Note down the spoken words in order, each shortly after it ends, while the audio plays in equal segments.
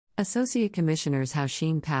Associate Commissioners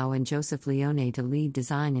Hao-Shin Pao and Joseph Leone to lead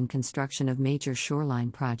design and construction of major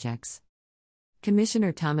shoreline projects.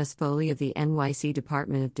 Commissioner Thomas Foley of the NYC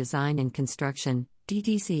Department of Design and Construction,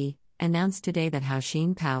 DDC, announced today that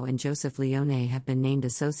Hao-Shin Pao and Joseph Leone have been named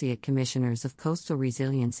Associate Commissioners of Coastal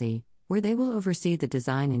Resiliency, where they will oversee the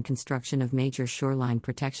design and construction of major shoreline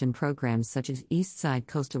protection programs such as East Side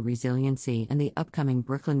Coastal Resiliency and the upcoming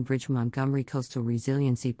Brooklyn Bridge-Montgomery Coastal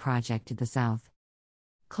Resiliency Project to the south.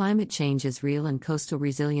 Climate change is real, and coastal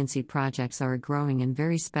resiliency projects are a growing and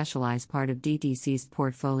very specialized part of DDC's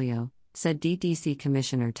portfolio, said DDC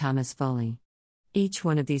Commissioner Thomas Foley. Each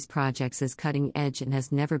one of these projects is cutting edge and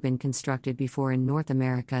has never been constructed before in North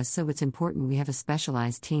America, so it's important we have a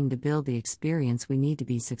specialized team to build the experience we need to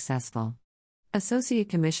be successful. Associate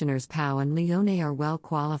Commissioners Pao and Leone are well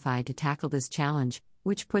qualified to tackle this challenge,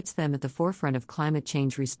 which puts them at the forefront of climate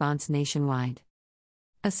change response nationwide.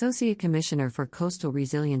 Associate Commissioner for Coastal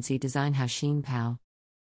Resiliency Design Hao-Shin Pao.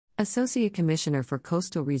 Associate Commissioner for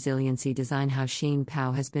Coastal Resiliency Design Hao-Shin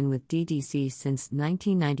Pao has been with DDC since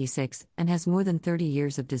 1996 and has more than 30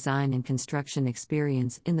 years of design and construction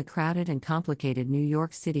experience in the crowded and complicated New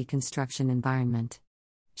York City construction environment.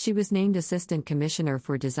 She was named Assistant Commissioner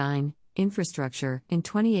for Design, Infrastructure in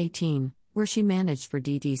 2018, where she managed for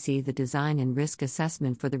DDC the design and risk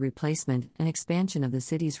assessment for the replacement and expansion of the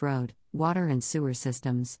city's road, water and sewer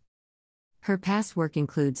systems. Her past work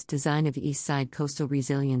includes design of East Side Coastal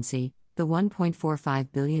Resiliency, the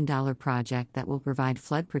 $1.45 billion project that will provide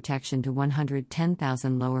flood protection to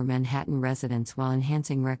 110,000 Lower Manhattan residents while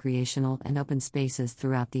enhancing recreational and open spaces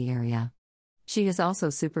throughout the area. She has also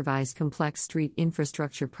supervised complex street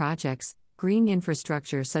infrastructure projects, green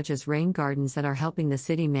infrastructure such as rain gardens that are helping the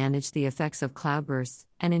city manage the effects of cloudbursts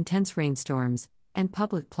and intense rainstorms, and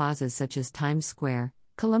public plazas such as Times Square,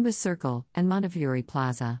 Columbus Circle, and Montefiore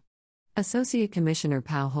Plaza. Associate Commissioner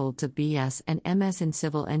Pao holds a BS and MS in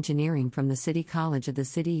Civil Engineering from the City College of the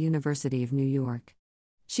City University of New York.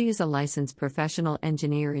 She is a licensed professional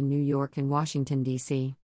engineer in New York and Washington,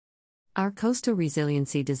 D.C. Our coastal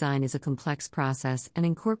resiliency design is a complex process and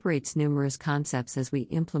incorporates numerous concepts as we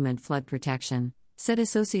implement flood protection, said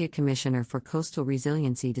Associate Commissioner for Coastal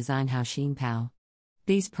Resiliency Design Hao-Shin Pao.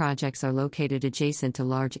 These projects are located adjacent to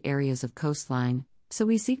large areas of coastline, so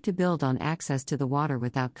we seek to build on access to the water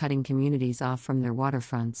without cutting communities off from their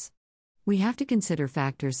waterfronts. We have to consider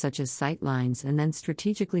factors such as sight lines and then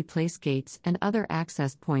strategically place gates and other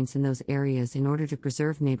access points in those areas in order to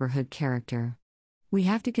preserve neighborhood character. We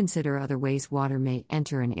have to consider other ways water may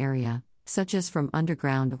enter an area, such as from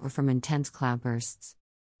underground or from intense cloudbursts.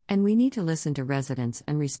 And we need to listen to residents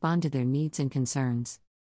and respond to their needs and concerns.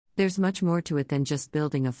 There's much more to it than just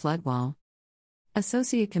building a flood wall.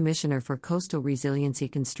 Associate Commissioner for Coastal Resiliency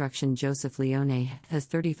Construction Joseph Leone has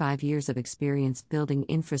 35 years of experience building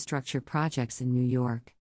infrastructure projects in New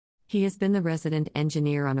York. He has been the resident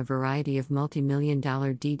engineer on a variety of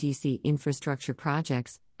multi-million-dollar DDC infrastructure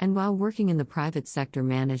projects, and while working in the private sector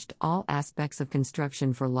managed all aspects of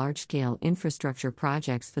construction for large-scale infrastructure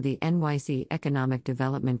projects for the NYC Economic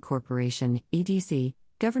Development Corporation, EDC,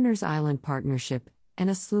 Governor's Island Partnership, and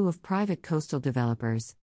a slew of private coastal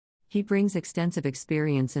developers. He brings extensive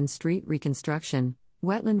experience in street reconstruction,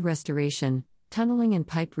 wetland restoration, tunneling and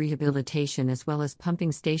pipe rehabilitation as well as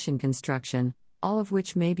pumping station construction, all of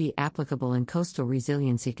which may be applicable in coastal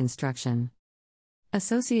resiliency construction.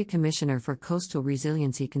 Associate Commissioner for Coastal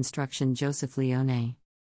Resiliency Construction Joseph Leone.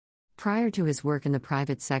 Prior to his work in the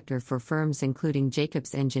private sector for firms including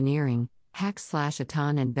Jacobs Engineering,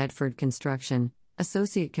 Hack/Aton and Bedford Construction,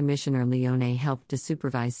 Associate Commissioner Leone helped to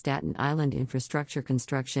supervise Staten Island infrastructure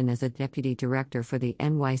construction as a deputy director for the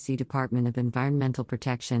NYC Department of Environmental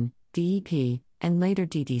Protection, DEP, and later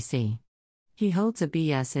DDC. He holds a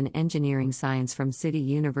BS in Engineering Science from City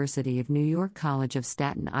University of New York College of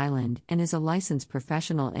Staten Island and is a licensed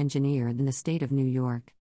professional engineer in the state of New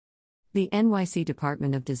York. The NYC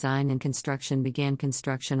Department of Design and Construction began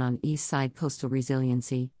construction on East Side Coastal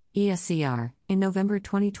Resiliency, ESCR, in November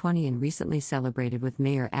 2020 and recently celebrated with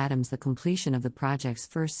Mayor Adams the completion of the project's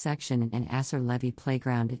first section in an Asser-Levy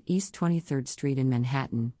playground at East 23rd Street in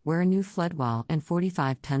Manhattan, where a new flood wall and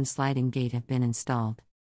 45-ton sliding gate have been installed.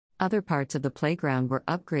 Other parts of the playground were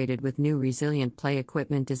upgraded with new resilient play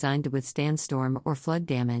equipment designed to withstand storm or flood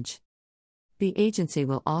damage. The agency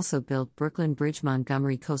will also build Brooklyn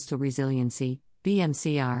Bridge-Montgomery Coastal Resiliency,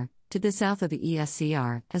 BMCR, to the south of the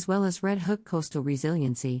ESCR, as well as Red Hook Coastal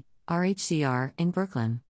Resiliency, RHCR, in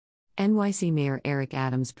Brooklyn. NYC Mayor Eric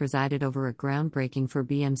Adams presided over a groundbreaking for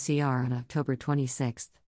BMCR on October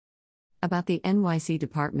 26. About the NYC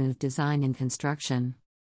Department of Design and Construction.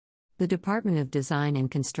 The Department of Design and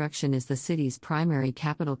Construction is the city's primary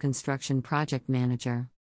capital construction project manager.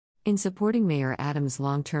 In supporting Mayor Adams'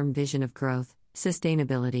 long-term vision of growth,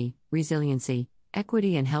 sustainability, resiliency,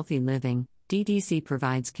 equity and healthy living, DDC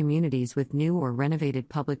provides communities with new or renovated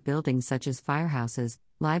public buildings such as firehouses,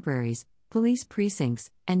 libraries, police precincts,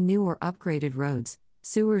 and new or upgraded roads,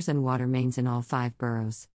 sewers and water mains in all 5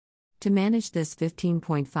 boroughs. To manage this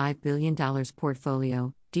 $15.5 billion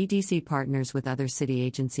portfolio, DDC partners with other city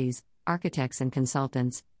agencies, architects and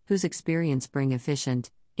consultants, whose experience bring efficient,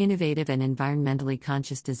 innovative and environmentally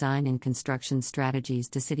conscious design and construction strategies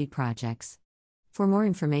to city projects. For more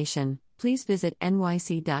information, please visit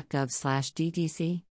nyc.gov/ddc.